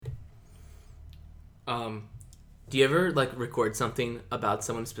Do you ever like record something about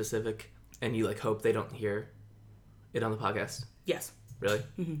someone specific and you like hope they don't hear it on the podcast? Yes. Really?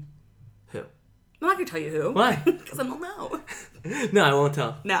 Mm-hmm. Who? I'm not gonna tell you who. Why? Because I don't know. No, I won't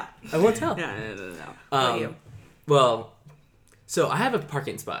tell. No. I won't tell. No. What about you? Well, so I have a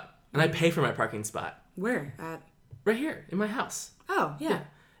parking spot, and I pay for my parking spot. Where? At? Right here in my house. Oh, yeah.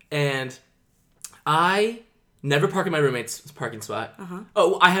 And I never park in my roommate's parking spot. Uh-huh.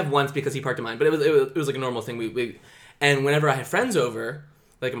 Oh, I have once because he parked in mine, but it was like a normal thing. And whenever I have friends over,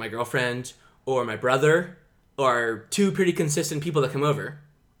 like my girlfriend or my brother or two pretty consistent people that come over,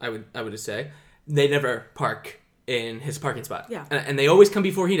 I would just say, they never park in his parking spot. Yeah. And they always come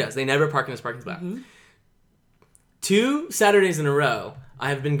before he does. They never park in his parking spot. Mm-hmm. 2 Saturdays in a row, I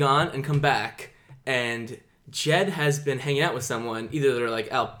have been gone and come back, and Jed has been hanging out with someone. Either they're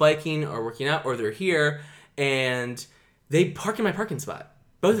like out biking or working out, or they're here, and they park in my parking spot.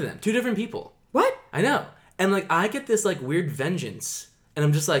 Both of them. 2 different people. What? I know. And like I get this like weird vengeance, and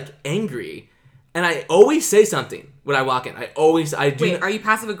I'm just like angry, and I always say something when I walk in. I do. Wait, are you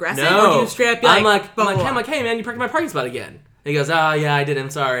passive aggressive? No. Or do you straight up be I'm like, hey man, you parked in my parking spot again. And he goes, oh yeah, I did. I'm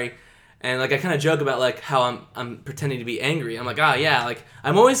sorry. And like I kind of joke about like how I'm pretending to be angry. I'm like, yeah, like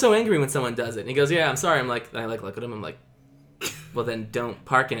I'm always so angry when someone does it. And he goes, yeah, I'm sorry. I'm like, and I like look at him. I'm like, well then don't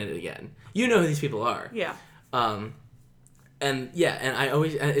park in it again. You know who these people are. Yeah. And yeah, and I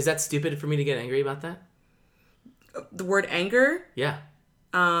always is that stupid for me to get angry about that? The word anger? Yeah.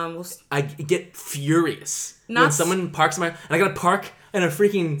 Well, I get furious when someone parks and I gotta park in a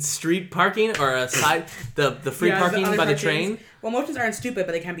freaking street parking or a side the free parking by the train. Well, emotions aren't stupid,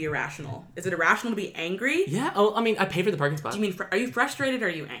 but they can be irrational. Is it irrational to be angry? Yeah. Oh, I mean, I pay for the parking spot. Do you mean are you frustrated or are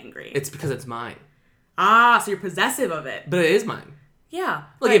you angry? It's because it's mine. Ah, so you're possessive of it. But it is mine. Yeah.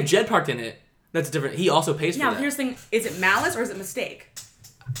 Like if Jed parked in it, that's different. He also pays for that. Now, here's the thing: is it malice or is it mistake?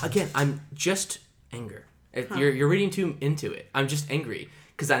 Again, I'm just anger. You're reading too into it. I'm just angry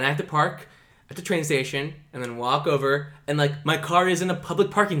because then I have to park at the train station and then walk over, and like my car is in a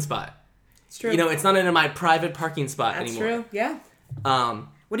public parking spot. It's true. You know, it's not in my private parking spot anymore. That's true. Yeah.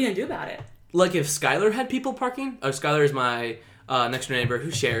 What are you gonna do about it? Like if Skylar had people parking. Oh, Skylar is my next door neighbor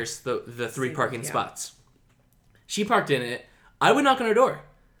who shares the 3 parking spots. She parked in it. I would knock on her door.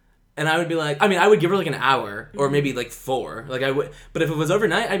 And I would be like, I mean, I would give her like an hour or maybe like 4. Like I would, but if it was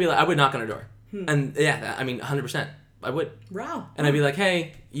overnight, I'd be like, I would knock on her door. And yeah, I mean, 100%, I would. Wow. And I'd be like,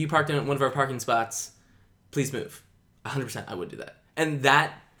 hey, you parked in one of our parking spots. Please move. 100%, I would do that. And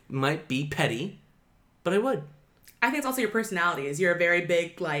that might be petty, but I would. I think it's also your personality. Is you're a very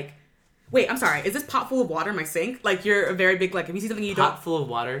big like. Wait, I'm sorry. Is this pot full of water in my sink? Like you're a very big like if you see something you don't. Pot full of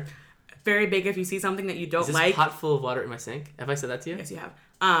water. Very big if you see something that you don't like. Is this pot full of water in my sink? Have I said that to you? Yes, you have.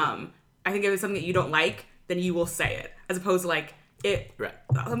 I think if it's something that you don't like, then you will say it, as opposed to like it. Right.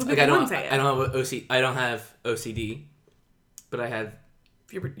 Some people wouldn't say it. I don't have OCD, but I have.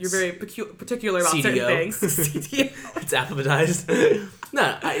 You're very particular about CDO. certain things. CDO. It's alphabetized.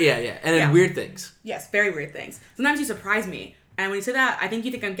 Yeah, and then weird things. Yes, very weird things. Sometimes you surprise me, and when you say that, I think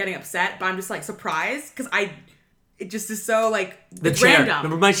you think I'm getting upset, but I'm just like surprised because it just is so like the chair. Random.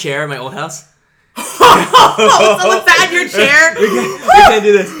 Remember my chair in my old house? Someone sat in your chair. we can't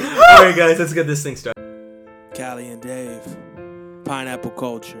do this. All right, guys, let's get this thing started. Callie and Dave, pineapple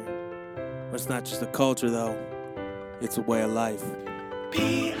culture. But it's not just a culture though; it's a way of life.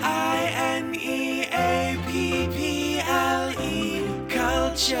 PINEAPPLE,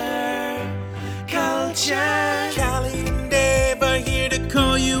 culture. Callie and Dave are here to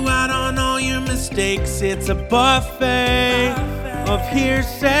call you out on all your mistakes. It's a buffet of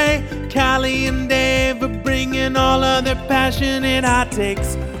hearsay. Callie and Dave are bringing all of their passionate hot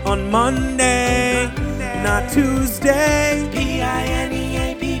takes on Monday, not Tuesday.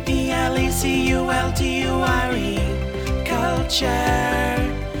 PINEAPPLECULTURE, culture.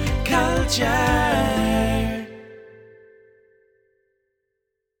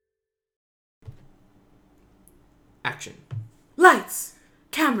 Action. Lights,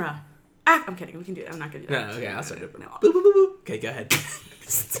 camera, act. I'm kidding. We can do it. I'm not gonna do that. No, okay, I'll start it. No. Boop, boop, boop, boop. Okay, go ahead.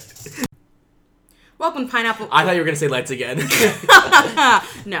 Welcome to Pineapple. I thought you were gonna say lights again.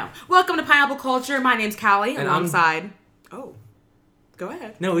 No. Welcome to Pineapple Culture. My name's Callie. And alongside. Oh, go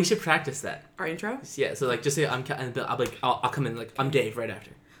ahead. No, we should practice that. Our intro. Yeah, so like just say and I'll come in like I'm Dave right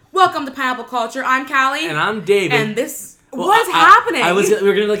after. Welcome to Pineapple Culture. I'm Callie. And I'm David. And this. What's happening? We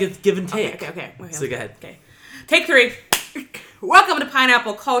were gonna like a give and take. Okay. So go ahead. Okay. Take 3. Welcome to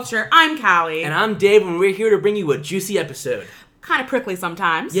Pineapple Culture. I'm Callie. And I'm Dave, and we're here to bring you a juicy episode. Kind of prickly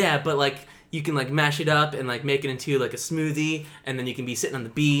sometimes. Yeah, but like you can like mash it up and like make it into like a smoothie, and then you can be sitting on the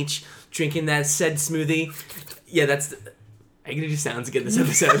beach drinking that said smoothie. Yeah, I Are you going to do sounds again this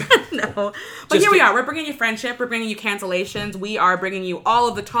episode? No. But here we are. We're bringing you friendship. We're bringing you cancellations. We are bringing you all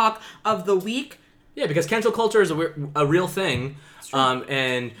of the talk of the week. Yeah, because cancel culture is a real thing.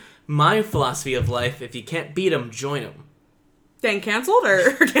 And my philosophy of life, if you can't beat them, join them. Then canceled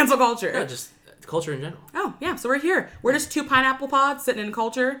or cancel culture? Yeah, just culture in general. Oh, yeah. So we're here. We're just two pineapple pods sitting in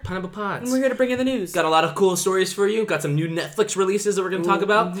culture. Pineapple pods. And we're here to bring you the news. Got a lot of cool stories for you. Got some new Netflix releases that we're going to talk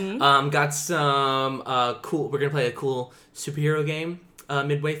about. Mm-hmm. Got some cool... We're going to play a cool superhero game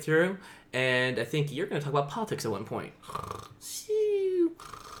midway through. And I think you're going to talk about politics at one point.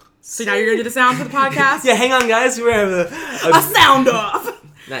 So now you're going to do the sound for the podcast? Yeah, hang on, guys. We're having a sound off.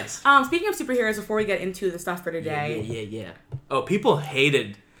 Nice. Speaking of superheroes, before we get into the stuff for today... Yeah. Oh, people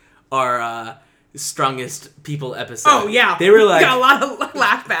hated our... strongest people episode. Oh, yeah. They were like... got a lot of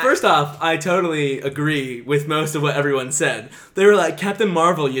laughbacks. First off, I totally agree with most of what everyone said. They were like, Captain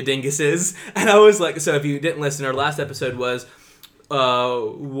Marvel, you dinguses. And I was like... So if you didn't listen, our last episode was...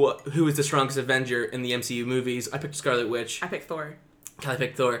 who is the strongest Avenger in the MCU movies? I picked Scarlet Witch. I picked Thor. Kelly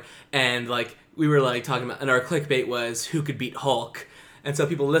picked Thor. And, like, we were, like, talking about... And our clickbait was, who could beat Hulk? And so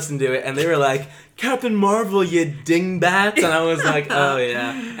people listened to it, and they were like, Captain Marvel, you dingbats. And I was like, oh,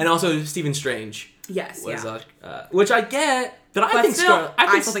 yeah. And also Stephen Strange. Yes, was, which I get, but I think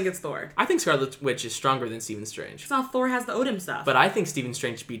I still think it's Thor. I think Scarlet Witch is stronger than Stephen Strange. So Thor has the Odin stuff. But I think Stephen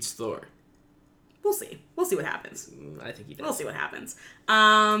Strange beats Thor. We'll see. We'll see what happens. I think he does. We'll see what happens.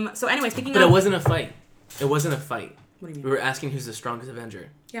 So anyway, speaking But of... it wasn't a fight. It wasn't a fight. What do you mean? We were asking who's the strongest Avenger.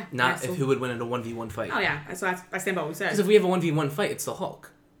 Yeah. Not if who would win in a 1v1 fight. Oh, yeah. So I stand by what we said. Because if we have a 1v1 fight, it's the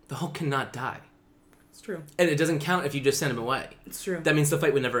Hulk. The Hulk cannot die. It's true. And it doesn't count if you just send him away. It's true. That means the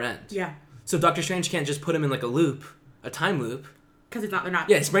fight would never end. Yeah. So Doctor Strange can't just put him in like a loop, a time loop. Because they're not.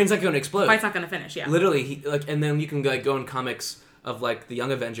 Yeah, his brain's not going to explode. The fight's not going to finish, yeah. Literally, and then you can like go in comics of like the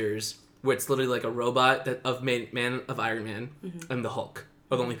Young Avengers, where it's literally like a robot of Iron Man, and the Hulk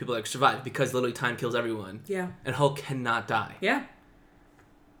are the only people that survive because literally time kills everyone. Yeah. And Hulk cannot die. Yeah.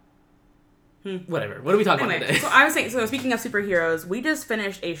 Whatever. What are we talking about today? So I was saying, speaking of superheroes, we just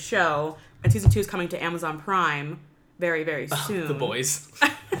finished a show, and season 2 is coming to Amazon Prime very, very soon. The Boys.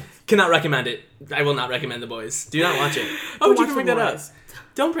 Cannot recommend it. I will not recommend The Boys. Do not watch it. Why would you bring that up?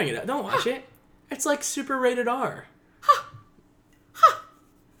 Don't bring it up. Don't watch it. It's like super rated R.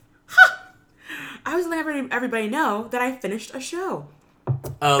 I was letting everybody know that I finished a show.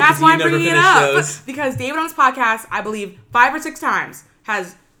 Oh, that's why I'm never bringing it up. Shows. Because David on his podcast, I believe 5 or 6 times,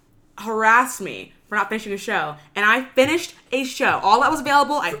 has harassed me for not finishing a show. And I finished a show. All that was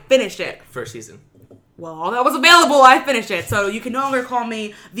available, I finished it. First season. Well, all that was available, I finished it. So you can no longer call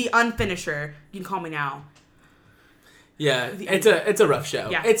me the unfinisher. You can call me now. Yeah, it's a rough show.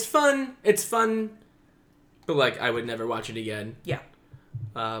 Yeah. It's fun. But like I would never watch it again. Yeah.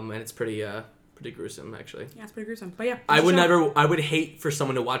 And it's pretty gruesome actually. Yeah, it's pretty gruesome. But yeah. I would hate for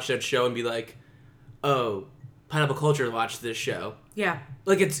someone to watch that show and be like, "Oh, Pineapple Culture watched this show." Yeah.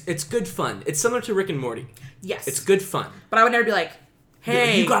 Like it's good fun. It's similar to Rick and Morty. Yes. It's good fun. But I would never be like,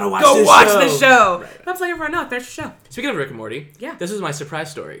 "Hey, you gotta watch go this watch show. this show." Right. But I'm letting everyone know, finish the show. Speaking of Rick and Morty, yeah, this was my surprise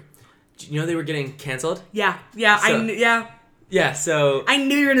story. Did you know they were getting canceled? Yeah. Yeah, so... I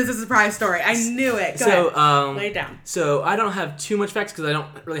knew you were going to do a surprise story. I knew it. Go ahead. Lay it down. So I don't have too much facts because I don't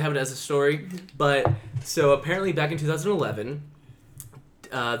really have it as a story. Mm-hmm. But, so apparently back in 2011,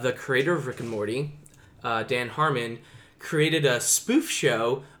 the creator of Rick and Morty, Dan Harmon, created a spoof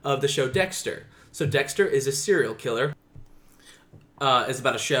show of the show Dexter. So Dexter is a serial killer. It's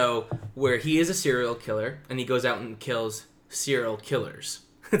about a show where he is a serial killer and he goes out and kills serial killers.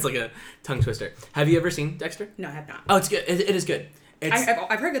 It's like a tongue twister. Have you ever seen Dexter? No, I have not. Oh, it's good. It is good.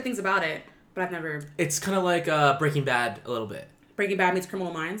 I've heard good things about it, but I've never... It's kind of like Breaking Bad a little bit. Breaking Bad meets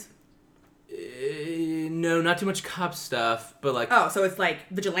Criminal Minds? No, not too much cop stuff, but like... Oh, so it's like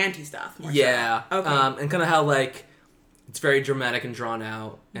vigilante stuff. More yeah. So. Okay. And kind of how like it's very dramatic and drawn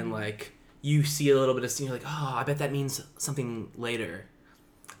out, and like you see a little bit of scene, you're like, oh, I bet that means something later.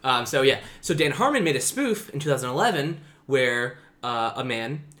 So Dan Harmon made a spoof in 2011 where... a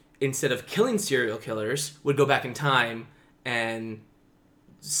man, instead of killing serial killers, would go back in time and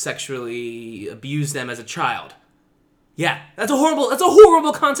sexually abuse them as a child. Yeah, that's a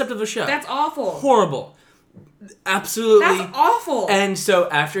horrible concept of a show. That's awful. Horrible. Absolutely. That's awful. And so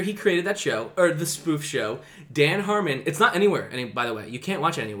after he created that show, or the spoof show, Dan Harmon, it's not anywhere, by the way, you can't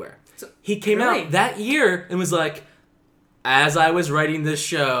watch it anywhere. So, he came out that year and was like, as I was writing this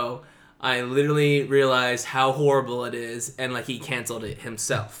show... I literally realized how horrible it is, and like he canceled it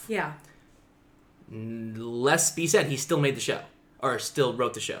himself. Yeah. Less be said, he still made the show, or still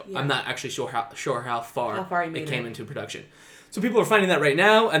wrote the show. Yeah. I'm not actually sure how far it came into production. So people are finding that right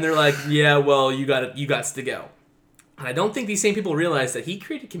now, and they're like, "Yeah, well, you got to go." And I don't think these same people realize that he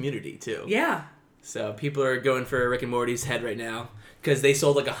created community, too. Yeah. So people are going for Rick and Morty's head right now because they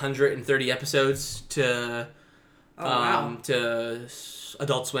sold like 130 episodes to to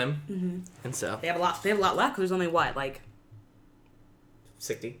Adult Swim, and so They have a lot left because there's only what, like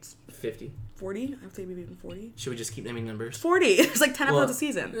 60, 50. 40? I would say maybe even 40. Should we just keep naming numbers? 40. There's like 10 episodes a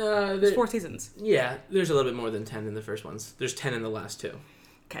season. There's 4 seasons. Yeah, there's a little bit more than 10 in the first ones. There's 10 in the last 2.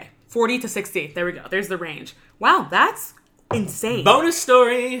 Okay, 40 to 60. There we go. There's the range. Wow, that's insane. Bonus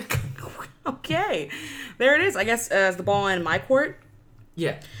story. Okay, there it is. I guess is the ball in my court.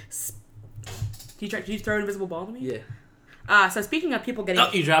 Yeah. Did you throw an invisible ball to me? Yeah. So speaking of people getting... Oh,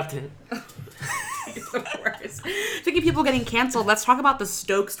 you dropped it. Of course. Speaking of people getting canceled, let's talk about the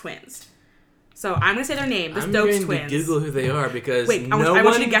Stokes twins. So I'm going to say their name, the Stokes twins. I'm going to Google who they are because Wait, I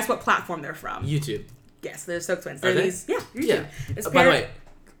want you to guess what platform they're from. YouTube. Yes, they're Stokes twins. Are They're they? these... Yeah, YouTube. Yeah. By the way,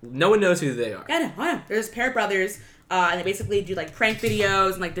 no one knows who they are. I know. There's a pair of brothers, and they basically do like prank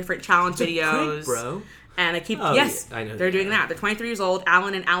videos and like different challenge videos. Prank, bro. And they keep I know they're doing that. They're 23 years old.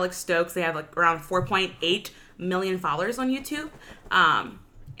 Alan and Alex Stokes. They have like around 4.8 million followers on YouTube.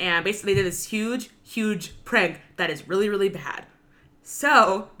 And basically they did this huge prank that is really, really bad.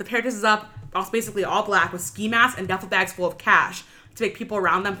 So the pair dresses up, also basically all black with ski masks and duffel bags full of cash to make people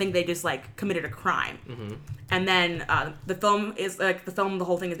around them think they just like committed a crime. Mm-hmm. And then the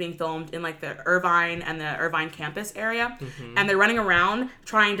whole thing is being filmed in like the Irvine campus area. Mm-hmm. And they're running around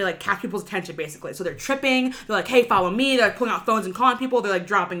trying to like catch people's attention basically. So they're tripping, they're like, hey, follow me. They're like pulling out phones and calling people. They're like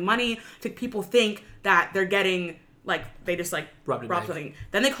dropping money to people think that they're getting like, they just like robbed something.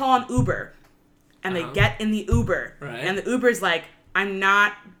 Then they call an Uber and they get in the Uber. Right. And the Uber's like, I'm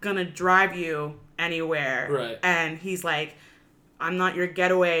not gonna drive you anywhere. Right. And he's like, I'm not your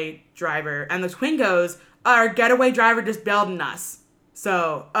getaway driver. And the twin goes, our getaway driver just bailed on us.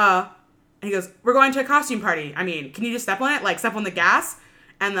 So, and he goes, we're going to a costume party. I mean, can you just step on it? Like, step on the gas?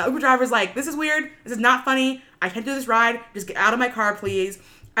 And the Uber driver's like, this is weird. This is not funny. I can't do this ride. Just get out of my car, please.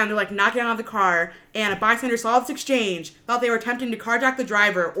 And they're like knocking out of the car. And a bystander saw this exchange, thought they were attempting to carjack the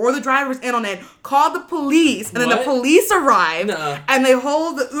driver, or the driver was in on it, called the police. And then the police arrived. And they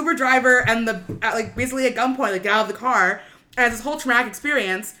hold the Uber driver and basically at gunpoint, like, get out of the car. And it's this whole traumatic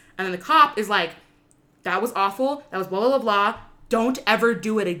experience. And then the cop is like, that was awful. That was blah, blah, blah, blah. Don't ever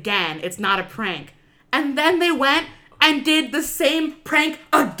do it again. It's not a prank. And then they went and did the same prank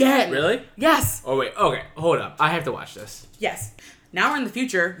again. Really? Yes. Oh, wait. Okay. Hold up. I have to watch this. Yes. Now we're in the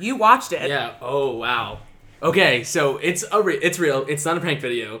future. You watched it. Yeah. Oh, wow. Okay. So it's real. It's not a prank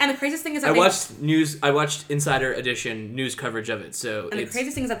video. And the craziest thing is that I watched Insider Edition news coverage of it. And the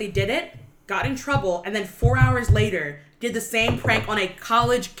craziest thing is that they did it, got in trouble, and then 4 hours later did the same prank on a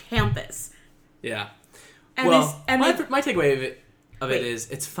college campus. Yeah. And my takeaway of it is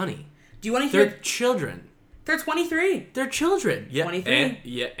it's funny. Do you want to hear? They're children. They're 23. They're children. Yeah.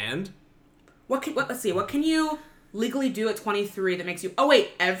 23. And? Let's see. What can you legally do at 23 that makes you? Oh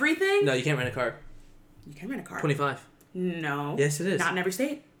wait, everything? No, you can't rent a car. You can rent a car. 25. No. Yes, it is. Not in every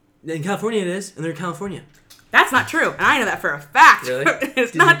state. In California, it is, and they're in California. That's not true, and I know that for a fact. Really?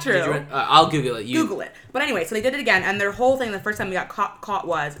 It's not true. I'll Google it. Google it. But anyway, so they did it again, and their whole thing the first time we got caught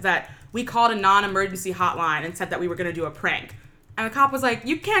was that we called a non-emergency hotline and said that we were going to do a prank. And the cop was like,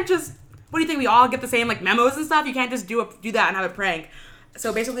 you can't just, what do you think, we all get the same like memos and stuff? You can't just do that and have a prank.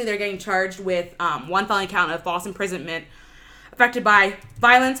 So basically they're getting charged with 1 felony count of false imprisonment affected by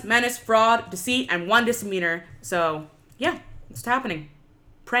violence, menace, fraud, deceit, and 1 misdemeanor. So yeah, it's happening.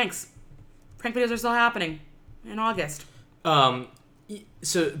 Pranks. Prank videos are still happening in August. But they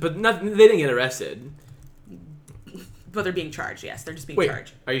didn't get arrested. But they're being charged, yes. They're just being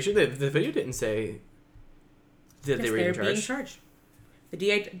charged. Are you sure the video didn't say that they were being charged? The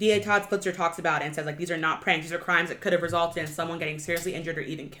DA Todd Spitzer talks about it and says, like, these are not pranks. These are crimes that could have resulted in someone getting seriously injured or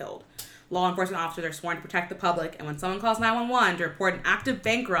even killed. Law enforcement officers are sworn to protect the public, and when someone calls 911 to report an active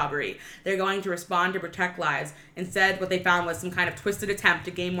bank robbery, they're going to respond to protect lives. Instead, what they found was some kind of twisted attempt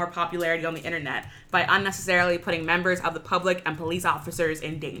to gain more popularity on the internet by unnecessarily putting members of the public and police officers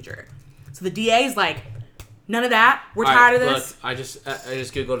in danger. So the DA is like, none of that. We're tired of this. Look, I just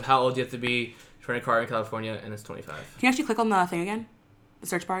Googled how old you have to be to rent a car in California, and it's 25. Can you actually click on the thing again? The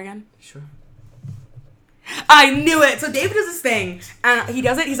search bar again? Sure. I knew it. So David does this thing, and he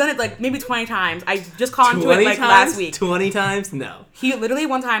does it. He's done it like maybe 20 times. I just caught him to it like last week. 20 times? No. He literally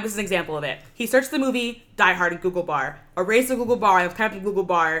one time, this is an example of it. He searched the movie Die Hard in Google Bar, erased the Google Bar, and typed in Google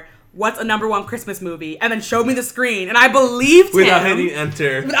Bar, what's a number 1 Christmas movie, and then showed me the screen, and I believed him. Without hitting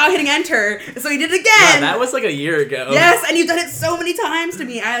enter. So he did it again. Wow, that was like a year ago. Yes, and you've done it so many times to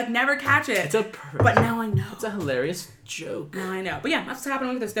me. I never catch it. But now I know. It's a hilarious joke. Now I know. But yeah, that's what's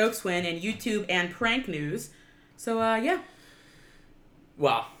happening with the Stokes twin and YouTube and prank news. So, yeah.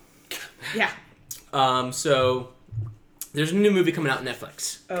 Wow. Yeah. So there's a new movie coming out on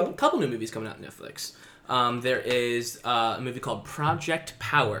Netflix. Oh. A couple new movies coming out on Netflix. There is a movie called Project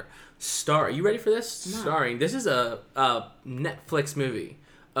Power. Are you ready for this? No. Starring. This is a Netflix movie.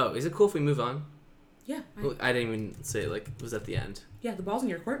 Oh, is it cool if we move on? Yeah. I didn't even say it was at the end. Yeah, the ball's in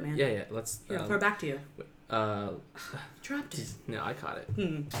your court, man. Yeah. Let's. Here, I'll throw it back to you. Dropped it. No, I caught it.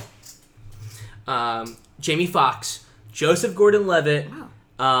 Hmm. Jamie Foxx, Joseph Gordon-Levitt,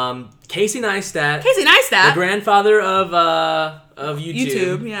 Wow. Casey Neistat, Casey the Neistat. grandfather of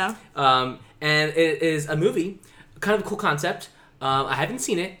YouTube, yeah. And it is a movie, kind of a cool concept. I haven't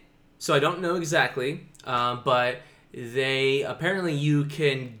seen it, so I don't know exactly. But apparently you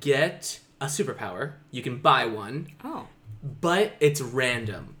can get a superpower. You can buy one. Oh. But it's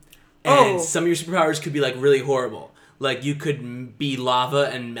random. And Oh. some of your superpowers could be like really horrible. Like you could be lava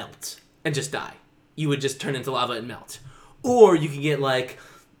and melt and just die. You would just turn into lava and melt. Or you could get like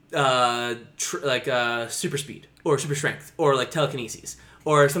super speed or super strength or like telekinesis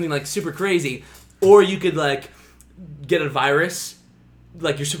or something like super crazy. Or you could like get a virus.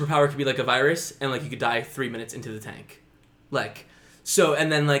 Like your superpower could be like a virus and like you could die 3 minutes into the tank. So,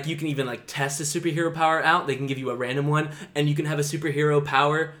 and then, like, you can even, like, test a superhero power out. They can give you a random one, and you can have a superhero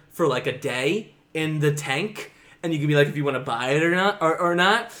power for, like, a day in the tank, and you can be like, if you want to buy it or not, or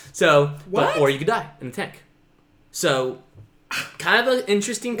not. So, or you could die in the tank. So, kind of an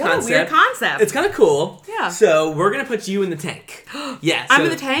interesting concept. What a weird concept. It's kind of cool. Yeah. So, we're going to put you in the tank. Yeah. I'm in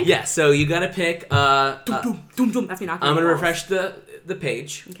the tank? Yeah, so you got to pick... Doom, doom, doom. That's me knocking I'm going to balls. refresh the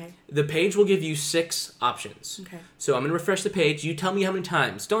page. Okay. The page will give you 6 options. Okay. So I'm going to refresh the page. You tell me how many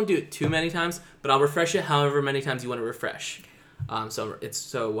times. Don't do it too many times, but I'll refresh it however many times you want to refresh.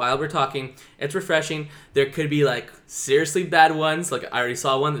 So while we're talking, it's refreshing. There could be like seriously bad ones. Like I already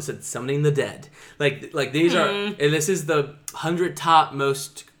saw one that said summoning the dead. Like these are, and this is the 100 top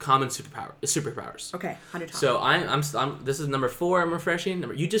most common superpowers. Okay, 100 times. So I'm this is number 4. I'm refreshing.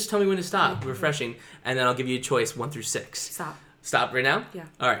 You just tell me when to stop refreshing, and then I'll give you a choice 1 through 6. Stop right now? Yeah.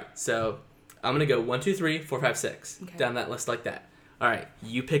 All right. So I'm going to go 1, 2, 3, 4, 5, 6. Okay. Down that list like that. All right.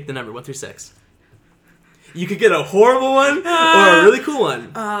 You pick the number 1 through 6. You could get a horrible one or a really cool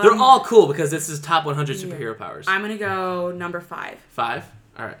one. They're all cool because this is top 100 superhero powers. I'm going to go number 5. 5?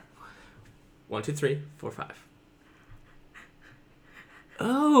 All right. 1, 2, 3, 4, 5.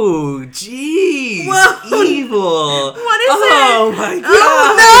 Oh, jeez. Whoa. Evil. What is it? Oh, my God.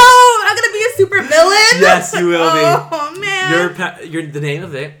 Oh, no. I'm going to be a super villain? Yes, you will be. Oh, man. The name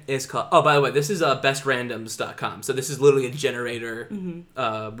of it is called... Oh, by the way, this is bestrandoms.com. So this is literally a generator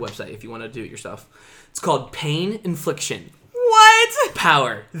website if you want to do it yourself. It's called Pain Infliction. What?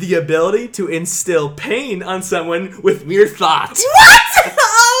 Power. The ability to instill pain on someone with mere thought. What?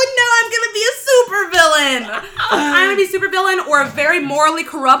 Oh, no. I'm going to be a super villain. I'm going to be a super villain or a very morally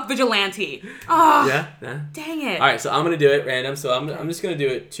corrupt vigilante. Oh, Yeah? dang it. All right, so I'm going to do it random. So I'm just going to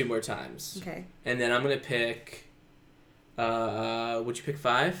do it 2 more times. Okay. And then I'm going to pick... would you pick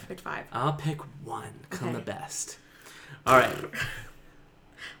 5? Pick 5. I'll pick 1. Come Okay. the best. All right.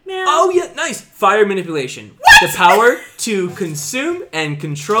 Man. Oh, yeah, nice. Fire manipulation. What? The power to consume and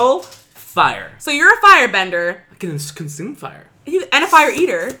control fire. So you're a firebender I can consume fire. and a fire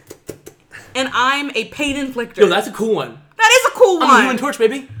eater, and I'm a pain inflictor. Yo, that's a cool one. That is a cool one. I'm a Human Torch,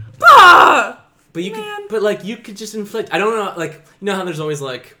 baby. Ah! But you Man. could, you could just inflict. I don't know, like, you know how there's always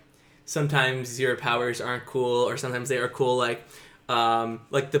like, sometimes your powers aren't cool, or sometimes they are cool. Like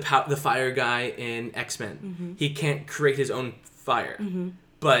the fire guy in X-Men, Mm-hmm. he can't create his own fire,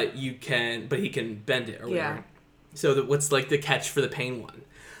 but he can bend it or whatever. Yeah. So what's like the catch for the pain one?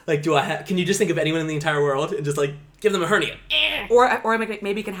 Like, can you just think of anyone in the entire world and just like give them a hernia? Or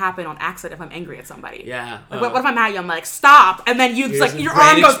maybe it can happen on accident if I'm angry at somebody. Yeah. Like, what if I'm mad at you? I'm like, stop, and then you like your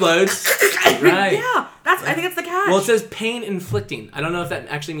arm brain goes. explodes. Right. Yeah, I think that's the catch. Well, it says pain inflicting. I don't know if that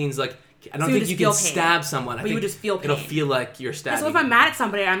actually means like. I don't So you think just you can feel pain. stab someone. I But you think would just feel It'll pain. feel like you're stabbing. So if I'm mad at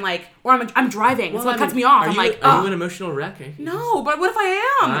somebody, I'm like, or I'm driving, Well, so it I cuts mean, me off. Are I'm you, like, are you an emotional wreck? no, but what if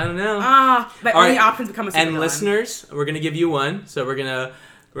I am? I don't know. But All only right. options become a super And listeners, we're gonna give you one. So we're gonna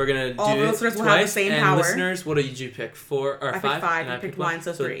All do it listeners will twice. have the same and power. listeners, what did you pick? 4 or 5? I picked 5. And You I picked 1,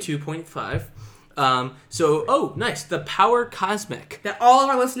 so 3. 2.5. Nice. The power cosmic. That all of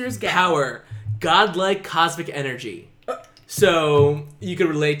our listeners get. Power, godlike cosmic energy. So you could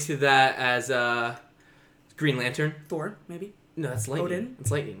relate to that as Green Lantern. Thor, maybe. No, that's lightning. Odin? It's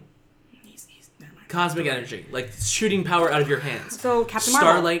lightning. He's never mind. Cosmic energy, like shooting power out of your hands. So Captain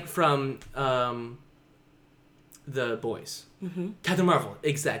Marvel. Starlight from the boys. Captain Marvel,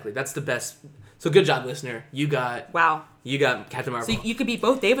 exactly. That's the best. So good job, listener. You got Captain Marvel. So you could beat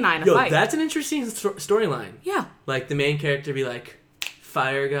both Dave and I in a Yo, fight. that's an interesting storyline. Yeah. Like the main character be like,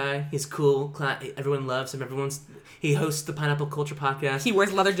 fire guy. He's cool. Everyone loves him. He hosts the Pineapple Culture podcast. He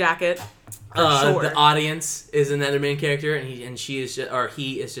wears a leather jacket. Sure. The audience is another main character, and he is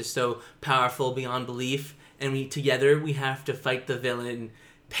just so powerful beyond belief. And together we have to fight the villain,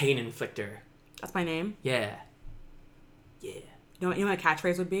 Pain Inflictor. That's my name. Yeah. You know what my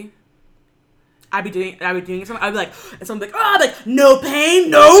catchphrase would be? I'd be doing something. I'd be like, and someone's like, like, no pain,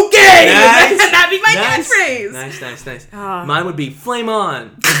 no gain. Nice. That'd be my catchphrase. Nice. Mine would be flame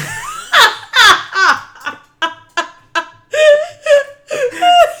on.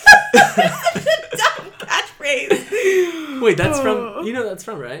 Dumb catchphrase. Wait, that's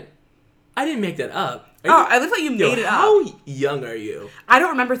from right? I didn't make that up. I look like you made it up. How young are you? I don't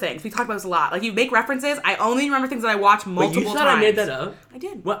remember things. We talked about this a lot. Like, you make references. I only remember things that I watch multiple times. You thought I made that up? I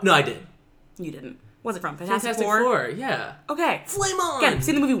did. What? No, I did. You didn't. What's it from? Fantastic Four? Yeah. Okay. Flame on! Again, I've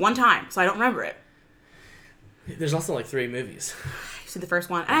seen the movie one time, so I don't remember it. There's also like 3 movies. I've seen the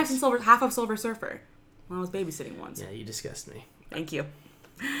first one. And I've seen half of Silver Surfer when I was babysitting once. Yeah, you disgust me. Thank you.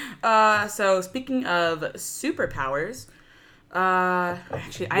 So speaking of superpowers,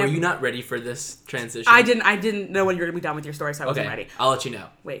 actually, were you not ready for this transition? I didn't know when you were gonna be done with your story, so I wasn't ready. I'll let you know.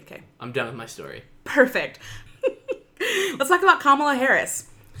 Wait, okay. I'm done with my story. Perfect. Let's talk about Kamala Harris.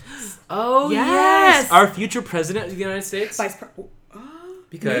 Oh yes, our future president of the United States.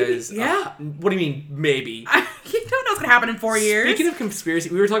 Because maybe, yeah. What do you mean maybe? You don't know what's gonna happen in 4 years. Speaking of conspiracy,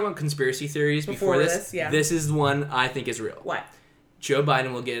 we were talking about conspiracy theories before this. Yeah. This is one I think is real. What? Joe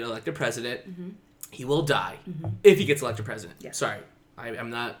Biden will get elected president. Mm-hmm. He will die if he gets elected president. Yeah. Sorry, I'm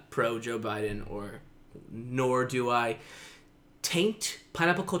not pro Joe Biden, nor do I taint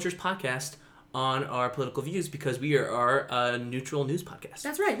Pineapple Culture's podcast on our political views because we are a neutral news podcast.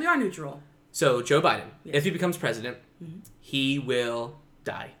 That's right, we are neutral. So Joe Biden, if he becomes president, he will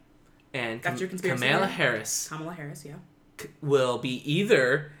die, and That's your conspiracy Kamala theory? Harris, yeah, will be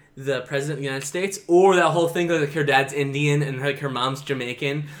either the president of the United States or that whole thing like her dad's Indian and like her mom's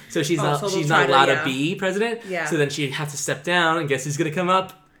Jamaican, so she's not allowed to be president. Yeah. So then she has to step down, and guess who's gonna come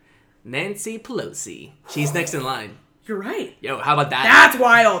up? Nancy Pelosi. She's next in line. You're right. Yo, how about that? That's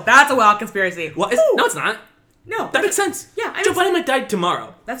wild. That's a wild conspiracy. What? No, it's not. No, that makes sense. Yeah, Joe Biden might die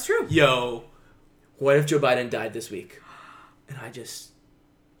tomorrow. That's true. Yo, what if Joe Biden died this week? And I just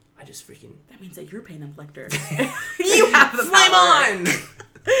freaking... That means that you're Pain Inflictor. You have the flame on!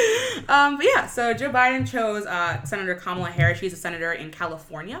 But yeah, so Joe Biden chose Senator Kamala Harris. She's a senator in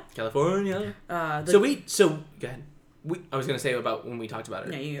California. So go ahead. I was gonna say about when we talked about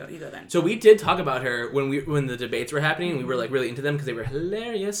her. Yeah, you go then. So we did talk about her when the debates were happening. We were like really into them because they were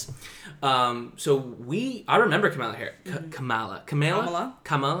hilarious. I remember Kamala Harris. Kamala Harris.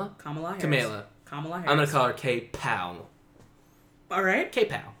 I'm gonna call her K-Pow. All right.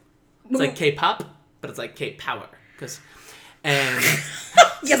 K-Pow. It's like K-pop, but it's like K-power. And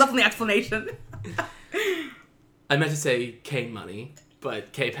yes, that's the explanation. I meant to say K-money,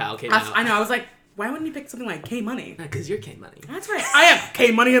 but K-Pow came out. I know. I was like, why wouldn't you pick something like K-money? Because you're K-money. That's right. I have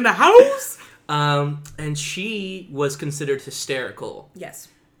K-money in the house. And she was considered hysterical. Yes.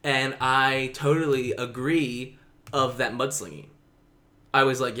 And I totally agree of that mudslinging. I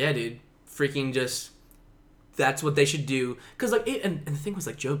was like, yeah, dude, freaking just... That's what they should do. Because, and the thing was,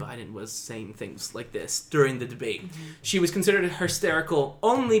 Joe Biden was saying things like this during the debate. Mm-hmm. She was considered hysterical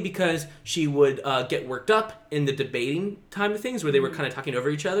only because she would get worked up in the debating time of things where they were kind of talking over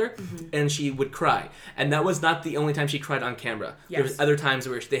each other, and she would cry. And that was not the only time she cried on camera. Yes. There was other times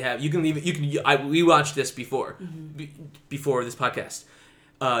where they have... we watched this before, before this podcast.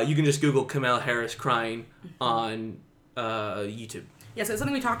 You can just Google Kamala Harris crying on YouTube. Yeah, so it's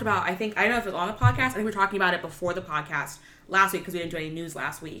something we talked about, I don't know if it was on the podcast, I think we were talking about it before the podcast last week because we didn't do any news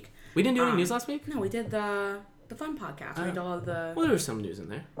last week. We didn't do any news last week? No, we did the fun podcast. We did all of the... Well, there was some news in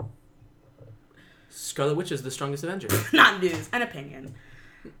there. Scarlet Witch is the strongest Avenger. Not news, an opinion.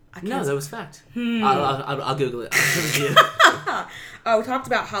 No, that was fact. I'll Google it. We talked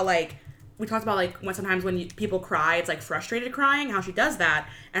about how, when sometimes when people cry, it's frustrated crying, how she does that,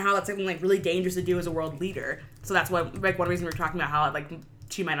 and how that's something really dangerous to do as a world leader. So that's what one reason we were talking about how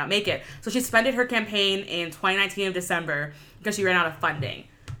she might not make it. So she suspended her campaign in 2019 of December because she ran out of funding.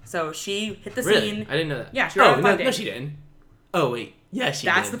 So she hit the scene. I didn't know that. Yeah, she ran out of funding. No, she didn't. Oh wait, yeah, she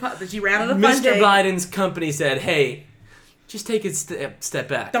did. She ran out of funding. Mr. Biden's company said, "Hey, just take a step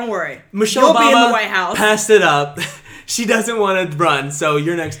back. Don't worry. Michelle Obama be in the White House. Passed it up. She doesn't want to run, so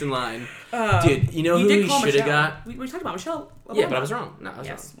you're next in line." Dude, you know who we should have got? We talked about Michelle Obama. Yeah, but I was wrong. No, I was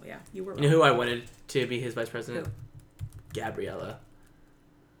wrong. Well, yeah, you were wrong. You know who I wanted to be his vice president? Who? Gabriella.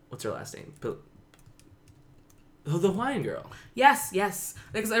 What's her last name? The Hawaiian girl. Yes.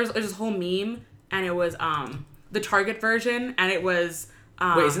 Because there's this whole meme, and it was the Target version, and it was...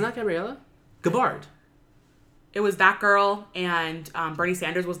 Wait, isn't that Gabriella? Gabbard. It was that girl, and Bernie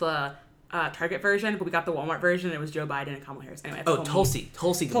Sanders was the Target version, but we got the Walmart version, and it was Joe Biden and Kamala Harris. Anyway, Tulsi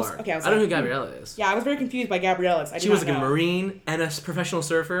Gabbard. Okay, I don't know who Gabriella is. Yeah, I was very confused by Gabriella. She was like a Marine and a professional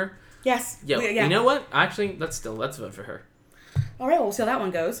surfer. Yes. Yo, yeah. You know what? Actually, let's vote for her. All right, well, we'll see how that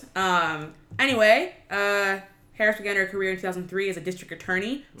one goes. Anyway, Harris began her career in 2003 as a district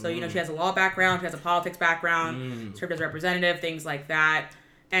attorney. So, she has a law background, she has a politics background, served as a representative, things like that.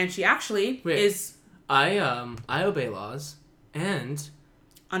 And she actually is... I obey laws and...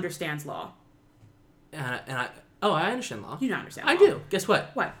 understands law. I understand law. You don't understand law. I do. Guess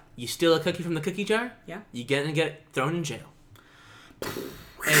what? What? You steal a cookie from the cookie jar? Yeah. You get thrown in jail.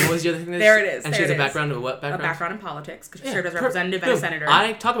 And what was the other thing? There it is. And she has a background of what background? A background in politics, because she served as a representative and a senator.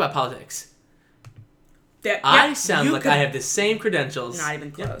 I talk about politics. I sound like I have the same credentials. Not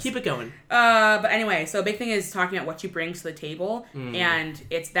even close. Yeah, keep it going. But anyway, so big thing is talking about what she brings to the table, and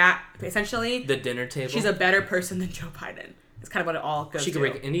it's that, essentially... the dinner table. She's a better person than Joe Biden. It's kind of what it all goes to. She can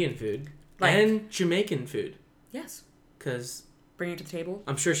make Indian food. And Jamaican food. Yes. Because... bring it to the table.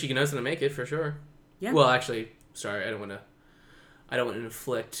 I'm sure she knows how to make it, for sure. Yeah. Well, actually, sorry, I don't want to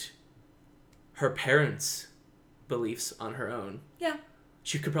inflict her parents' beliefs on her own. Yeah.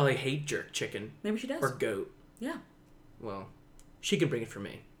 She could probably hate jerk chicken. Maybe she does. Or goat. Yeah. Well, she can bring it for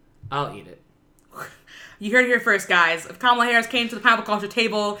me. I'll eat it. You heard it here first, guys. If Kamala Harris came to the Pineapple Culture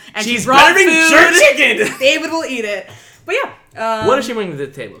table and she's brought food, jerk chicken, David will eat it. But yeah. What is she bringing to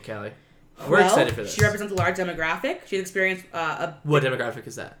the table, Callie? We're excited for this. She represents a large demographic. She's experienced What demographic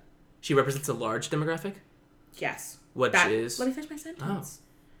is that? She represents a large demographic? Yes. Let me finish my sentence.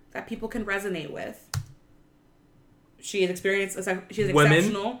 That people can resonate with. She has experienced... She's women?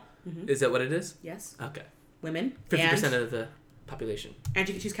 Exceptional. Mm-hmm. Is that what it is? Yes. Okay. Women. 50% of the population. And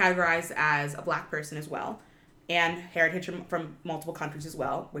she's categorized as a black person as well. And heritage from multiple countries as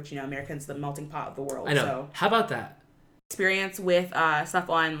well, which, Americans the melting pot of the world. I know. So. How about that? Experience with stuff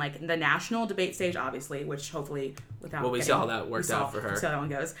on, the national debate stage, obviously, which hopefully without... Well, we saw how that worked out for her. We saw how that one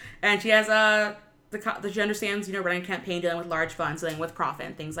goes. And she has... she understands, running a campaign, dealing with large funds, dealing with profit,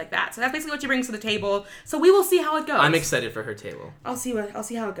 and things like that. So that's basically what she brings to the table. So we will see how it goes. I'm excited for her table. I'll see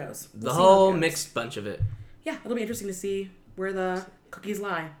how it goes. The whole mixed bunch of it. Yeah, it'll be interesting to see where the cookies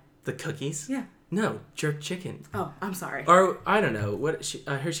lie. The cookies? Yeah. No, jerk chicken. Oh, I'm sorry. Or I don't know what.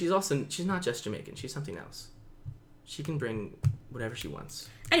 I heard she's not just Jamaican. She's something else. She can bring whatever she wants.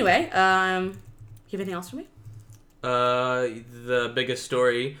 Anyway, you have anything else for me? The biggest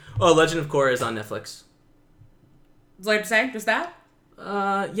story. Oh, Legend of Korra is on Netflix. Would you like to say just that?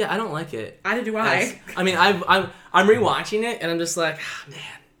 Yeah, I don't like it. Neither do I. I'm rewatching it and I'm just like, man,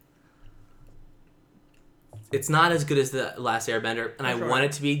 it's not as good as The Last Airbender, and I want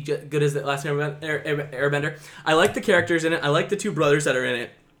it to be good as The Last Airbender. I like the characters in it. I like the two brothers that are in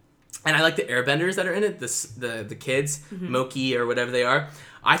it, and I like the Airbenders that are in it. The kids, Moki or whatever they are.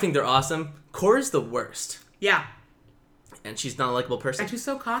 I think they're awesome. Korra's the worst. Yeah. And she's not a likable person. And she's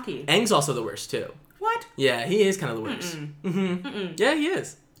so cocky. Aang's also the worst, too. What? Yeah, he is kind of the worst. Yeah, he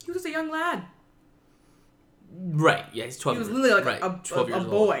is. He was just a young lad. Right, yeah, he's 12 years old. He was literally like 12 years a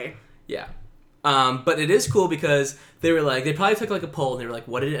boy. Old. Yeah. But it is cool because they probably took like a poll and they were like,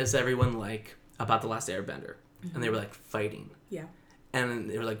 what is everyone like about The Last Airbender? And they were like, fighting. Yeah. And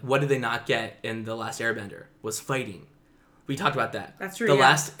they were like, what did they not get in The Last Airbender? Was fighting. We talked about that. That's true, The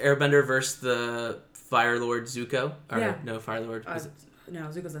Last Airbender versus the Fire Lord Zuko. No, Fire Lord. No,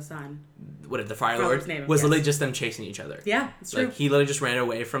 Zuko's the son. What, the Fire Lord? Was literally just them chasing each other. Yeah, it's true. He literally just ran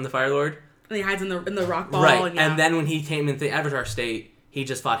away from the Fire Lord. And he hides in the rock ball. Right, and then when he came into the Avatar state, he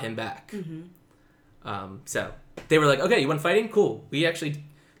just fought him back. So they were like, okay, you want fighting? Cool.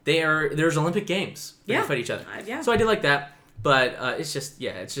 There's Olympic Games. They fight each other. So I did like that, but it's just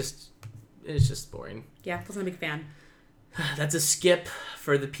boring. Yeah, I wasn't a big fan. That's a skip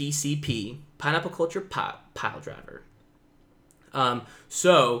for the PCP, Pineapple Culture Pile Driver.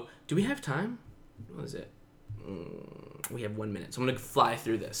 So do we have time? What is it? We have 1 minute, so I'm gonna fly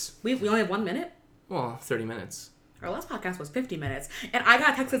through this. We only have 1 minute? Well, 30 minutes. Our last podcast was 50 minutes. And I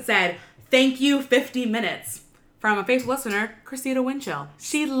got a text that said, thank you, 50 minutes. From a Facebook listener, Christina Winchell.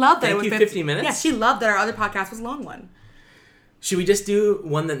 She loved that Thank it was you, 50 minutes? Yeah, she loved that our other podcast was a long one. Should we just do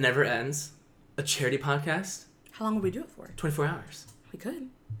one that never ends? A charity podcast? How long would we do it for? 24 hours. We could.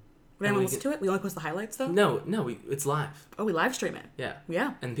 Would anyone listen to it? We only post the highlights, though? No, it's live. Oh, we live stream it. Yeah.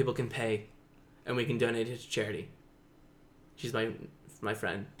 Yeah. And people can pay, and we can donate it to charity. She's my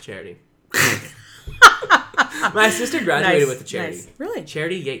friend, Charity. My sister graduated with a charity. Nice. Really?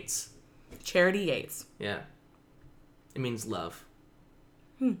 Charity Yates. Charity Yates. Yeah. It means love.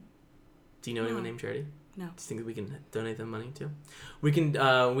 Do you know anyone named Charity? No. Do you think that we can donate them money too? We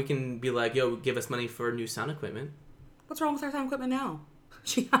can be like, yo, give us money for new sound equipment. What's wrong with our sound equipment now?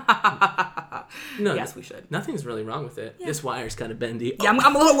 No. Yes, we should. Nothing's really wrong with it. Yeah. This wire's kind of bendy. Yeah,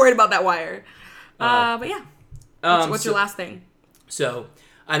 I'm a little worried about that wire. But yeah. What's your last thing? So,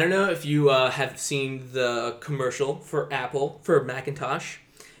 I don't know if you have seen the commercial for Apple for Macintosh.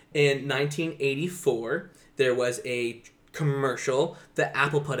 In 1984, there was a commercial that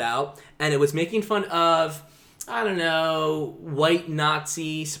Apple put out, and it was making fun of, I don't know, white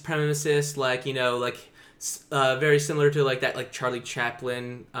Nazi supremacists, very similar to that Charlie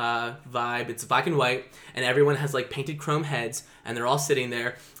Chaplin vibe. It's black and white, and everyone has painted chrome heads, and they're all sitting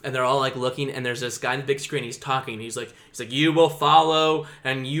there, and they're all looking, and there's this guy in the big screen. He's talking. He's like, you will follow,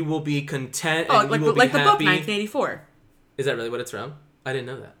 and you will be content, and you will be happy. The book 1984. Is that really what it's from? I didn't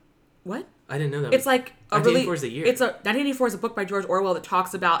know that. What? I didn't know that. It's 1984 is the year. 1984 is a book by George Orwell that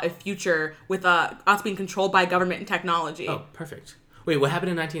talks about a future with us being controlled by government and technology. Oh, perfect. Wait, what happened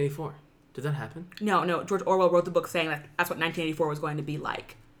in 1984? Did that happen? No. George Orwell wrote the book saying that that's what 1984 was going to be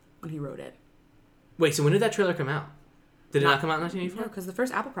like when he wrote it. Wait, so when did that trailer come out? Did it not come out in 1984? No, because the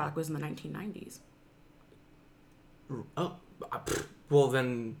first Apple product was in the 1990s. Oh, well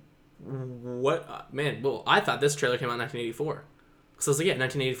then, what? Man, well, I thought this trailer came out in 1984. So I was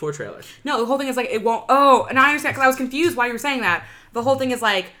 1984 trailer. No, the whole thing is it won't. Oh, and I understand because I was confused why you were saying that. The whole thing is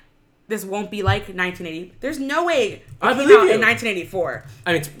this won't be like 1980. There's no way it came out in 1984.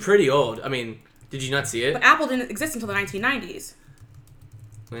 I mean, it's pretty old. I mean, did you not see it? But Apple didn't exist until the 1990s.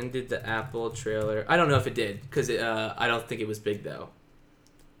 When did the Apple trailer? I don't know if it did because I don't think it was big though.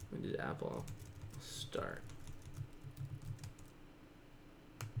 When did Apple start?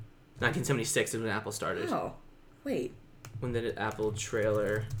 1976 is when Apple started. Oh, wait. When did Apple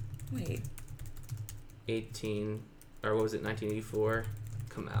trailer? Wait. 1984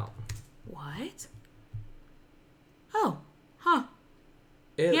 come out? What? Oh, huh.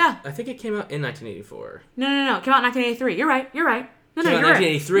 Yeah. I think it came out in 1984. No. It came out in 1983. You're right. No, you're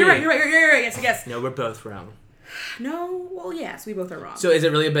 1983. Right. You're right. Yes. No, we're both wrong. No, well, yes, we both are wrong. So is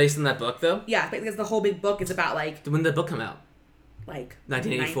it really based on that book, though? Yeah, because the whole big book is about, When did the book come out?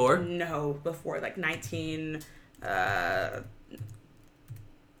 1984? No, before,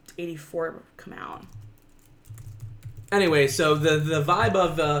 1984 come out. Anyway, so the vibe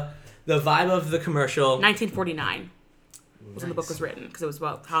of the commercial. 1949 was when the book was written because it was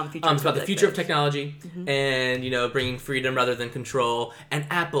about how in the future. It's about the future of technology and bringing freedom rather than control. And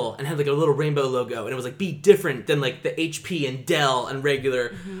Apple and had a little rainbow logo and it was be different than the HP and Dell and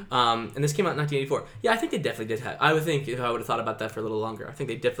regular. And this came out in 1984. Yeah, I think they definitely did have. I would think if I would have thought about that for a little longer, I think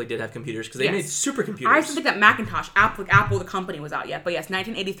they definitely did have computers because they made supercomputers. I used to think that Macintosh, Apple the company was out yet, but yes,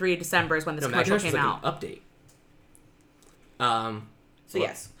 1983 December is when this commercial came out. An update.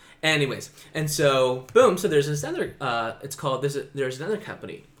 Yes. Anyways, and so boom. So there's this other. There's another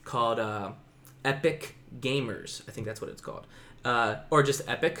company called Epic Gamers. I think that's what it's called, or just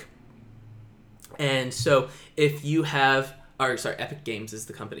Epic. And so if you have, Epic Games is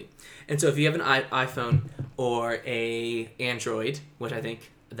the company. And so if you have an iPhone or a Android, which I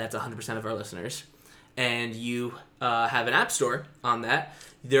think that's 100% of our listeners, and you have an app store on that,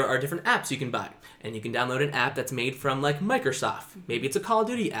 there are different apps you can buy. And you can download an app that's made from Microsoft. Maybe it's a Call of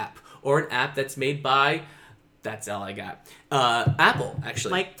Duty app. Or an app that's made by... That's all I got. Apple,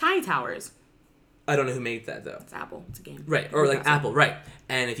 actually. Tiny Towers. I don't know who made that, though. It's Apple. It's a game. Right. Or Apple, right.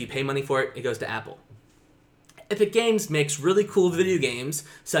 And if you pay money for it, it goes to Apple. Epic Games makes really cool video games,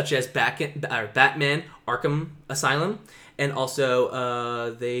 such as Batman Arkham Asylum. And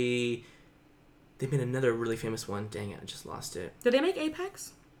also, they made another really famous one. Dang it, I just lost it. Did they make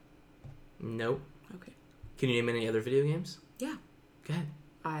Apex? Nope. Okay. Can you name any other video games? Yeah. Go ahead.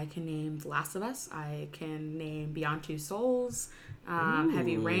 I can name The Last of Us. I can name Beyond Two Souls,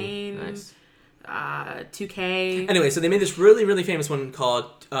 Heavy Rain, nice. 2K. Anyway, so they made this really, really famous one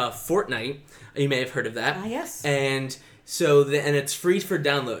called Fortnite. You may have heard of that. Yes. And so and it's free for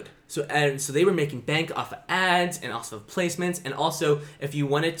download. So they were making bank off of ads and also of placements, and also if you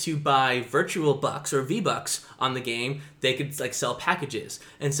wanted to buy virtual bucks or V-Bucks on the game, they could sell packages.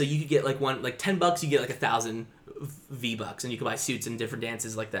 And so you could get $10, you get 1,000 V-Bucks, and you could buy suits and different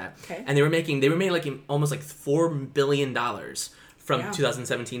dances like that. Okay. And they were making almost $4 billion from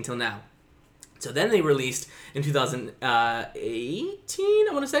 2017 till now. So then they released in 2018, I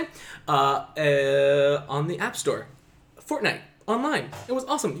want to say, on the App Store, Fortnite online. It was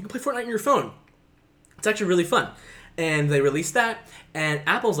awesome. You can play Fortnite on your phone. It's actually really fun. And they released that, and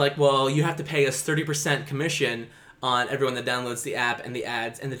Apple's like, well, you have to pay us 30% commission on everyone that downloads the app and the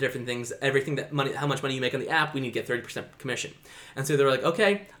ads and the different things, everything that money, how much money you make on the app, we need to get 30% commission. And so they were like,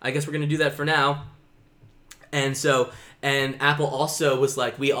 okay, I guess we're going to do that for now. And so, and Apple also was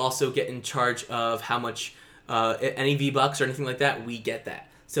like, we also get in charge of how much, any V-Bucks or anything like that, we get that.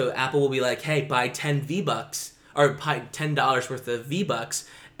 So Apple will be like, hey, buy 10 V-Bucks, or buy $10 worth of V-Bucks,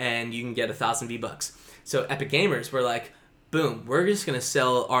 and you can get 1,000 V-Bucks. So Epic Gamers were like, boom, we're just going to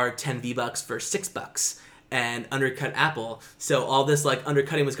sell our 10 V-Bucks for $6 and undercut Apple. So all this like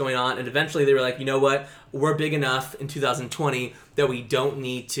undercutting was going on, and eventually they were like, you know what, we're big enough in 2020 that we don't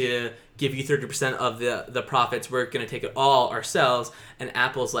need to give you 30% of the profits. We're going to take it all ourselves. And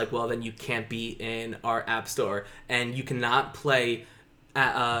Apple's like, well, then you can't be in our App Store, and you cannot play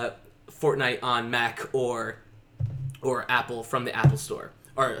Fortnite on Mac or Apple from the Apple Store.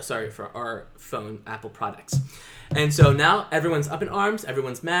 Or, sorry, for our phone Apple products. And so now everyone's up in arms,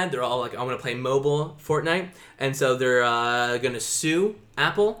 everyone's mad, they're all like, I want to play mobile Fortnite. And so they're going to sue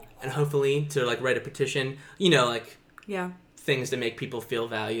Apple, and hopefully to like write a petition, like things to make people feel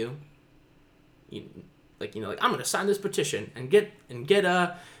value. Like I'm going to sign this petition and get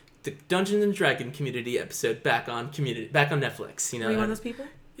the Dungeons and Dragons community episode back on Netflix. Were you one of those people?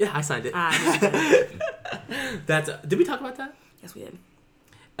 Yeah, I signed it. Did we talk about that? Yes, we did.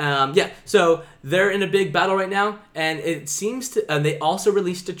 So they're in a big battle right now, and it seems to. They also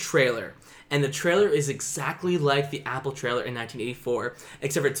released a trailer, and the trailer is exactly like the Apple trailer in 1984,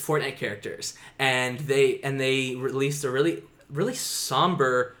 except for it's Fortnite characters, and they released a really really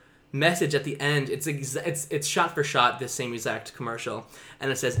somber message at the end. It's shot for shot the same exact commercial,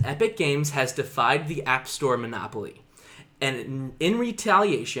 and it says Epic Games has defied the App Store monopoly, and in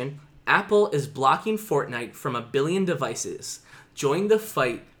retaliation, Apple is blocking Fortnite from 1 billion devices. Join the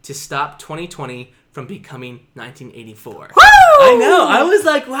fight to stop 2020 from becoming 1984. Woo! I know. I was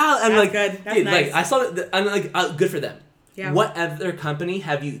like, wow. I'm That's like, good. That's dude, nice. like I saw that. I'm like, good for them. Yeah. What other company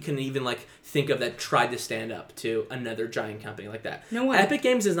can even like think of that tried to stand up to another giant company like that? No one. Epic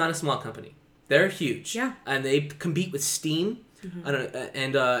Games is not a small company. They're huge. Yeah. And they compete with Steam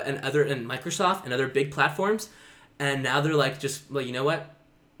and Microsoft and other big platforms. And now they're like, just like, you know what?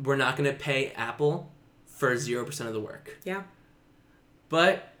 We're not going to pay Apple for 0% of the work. Yeah.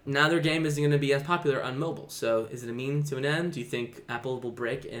 But now their game isn't going to be as popular on mobile. So is it a means to an end? Do you think Apple will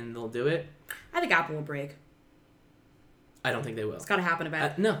break and they'll do it? I think Apple will break. I don't think they will. It's got to happen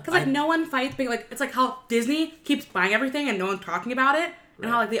about it. No. Because no one fights being like, it's like how Disney keeps buying everything and no one's talking about it.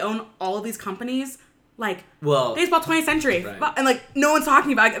 And how like they own all of these companies. Like, they just bought 20th Century. Right. And like no one's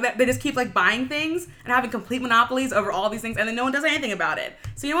talking about it. They just keep like buying things and having complete monopolies over all these things. And then no one does anything about it.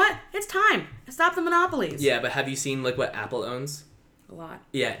 So you know what? It's time. Stop the monopolies. Yeah, but have you seen like what Apple owns? A lot.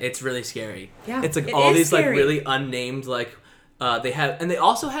 Yeah, it's really scary. Yeah, it's like it all is these scary. like really unnamed like they have, and they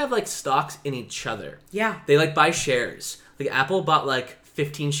also have like stocks in each other. Yeah. They like buy shares. Like Apple bought like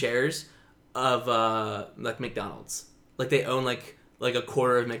 15 shares of like McDonald's. Like they own like a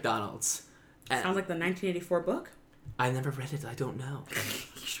quarter of McDonald's. Sounds like the 1984 book. I never read it. I don't know.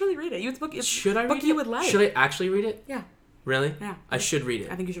 You should really read it. It's a book. Should I read it? You would like. Should I actually read it? Yeah. Really? Yeah. I should read it.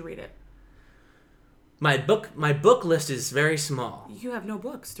 I think you should read it. My book list is very small. You have no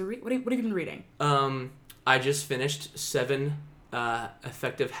books to read. What have you been reading? I just finished 7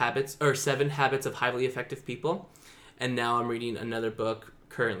 Habits of Highly Effective People, and now I'm reading another book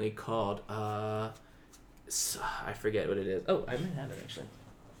currently called I forget what it is. Oh, I might have it actually.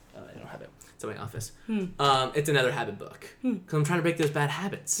 I don't have it. It's in my office. It's another habit book because I'm trying to break those bad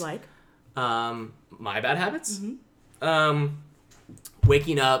habits. Like? My bad habits. Mm-hmm.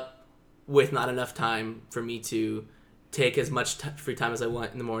 Waking up with not enough time for me to take as much free time as I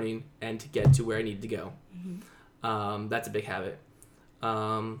want in the morning and to get to where I need to go. Mm-hmm. That's a big habit.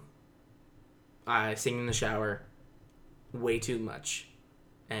 I sing in the shower way too much,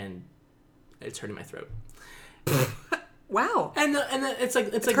 and it's hurting my throat. Wow. And it's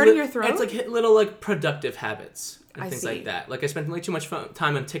like hurting your throat. It's like little like productive habits and things see. like that. Like I spent way too much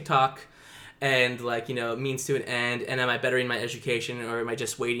time on TikTok. And, like, means to an end. And am I bettering my education, or am I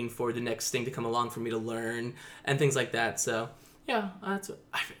just waiting for the next thing to come along for me to learn? And things like that. So, yeah, I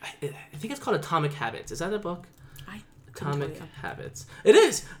think it's called Atomic Habits. Is that a book? Atomic Habits. It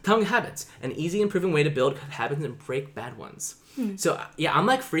is! Atomic Habits. An easy and proven way to build habits and break bad ones. So, yeah, I'm,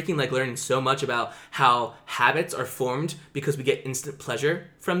 like, freaking, like, learning so much about how habits are formed because we get instant pleasure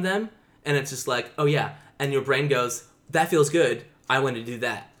from them. And it's just like, oh, yeah. And your brain goes, that feels good. I want to do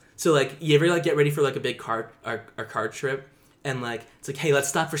that. So like, you ever like get ready for like a big car trip, and like it's like, hey, let's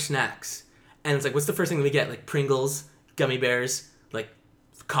stop for snacks, and it's like, what's the first thing that we get? Like Pringles, gummy bears, like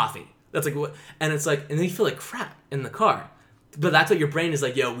coffee. That's like what, and it's like, and then you feel like crap in the car, but that's what your brain is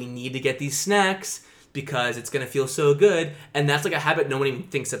like. Yo, we need to get these snacks because it's gonna feel so good, and that's like a habit no one even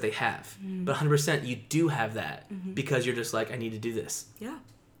thinks that they have. But 100%, you do have that because you're just like, I need to do this. Yeah.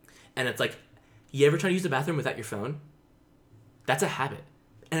 And it's like, you ever try to use the bathroom without your phone? That's a habit.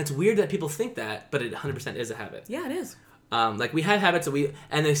 And it's weird that people think that, but it 100% is a habit. Yeah, it is. Like, we have habits that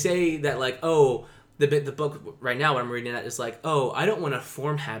and they say that, like, oh, the book right now, what I'm reading at is like, oh, I don't want to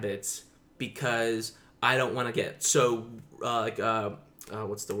form habits because I don't want to get so,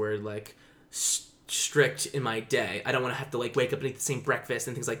 what's the word, like, strict in my day. I don't want to have to, like, wake up and eat the same breakfast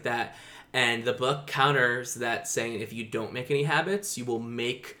and things like that. And the book counters that, saying if you don't make any habits, you will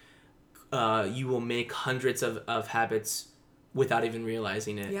make hundreds of habits without even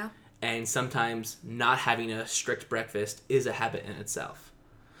realizing it. Yeah. And sometimes not having a strict breakfast is a habit in itself.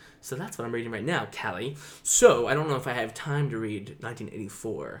 So that's what I'm reading right now, Callie. So I don't know if I have time to read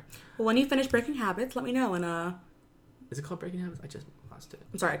 1984. Well, when you finish Breaking Habits, let me know. And Is it called Breaking Habits? I just lost it.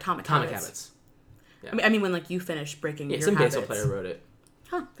 I'm sorry, Atomic Habits. Yeah. I mean, when like you finish breaking your some habits. baseball player wrote it.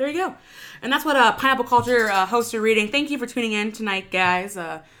 Huh, there you go. And that's what Pineapple Culture hosts are reading. Thank you for tuning in tonight, guys.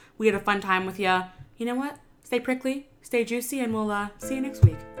 We had a fun time with you. You know what? Stay prickly, stay juicy, and we'll see you next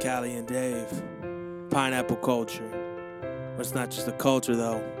week. Callie and Dave, Pineapple Culture. But it's not just a culture,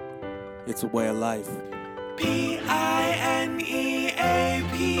 though. It's a way of life. Pineapple,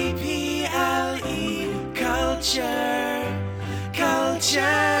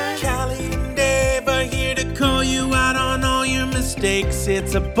 culture. Callie and Dave are here to call you out on all your mistakes.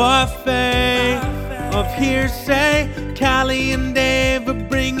 It's a buffet of hearsay. Callie and Dave are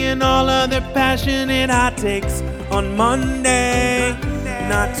bringing all of their passionate hot takes on Monday,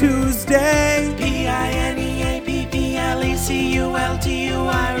 not Tuesday. Pineapple,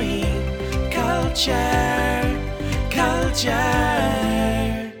 culture.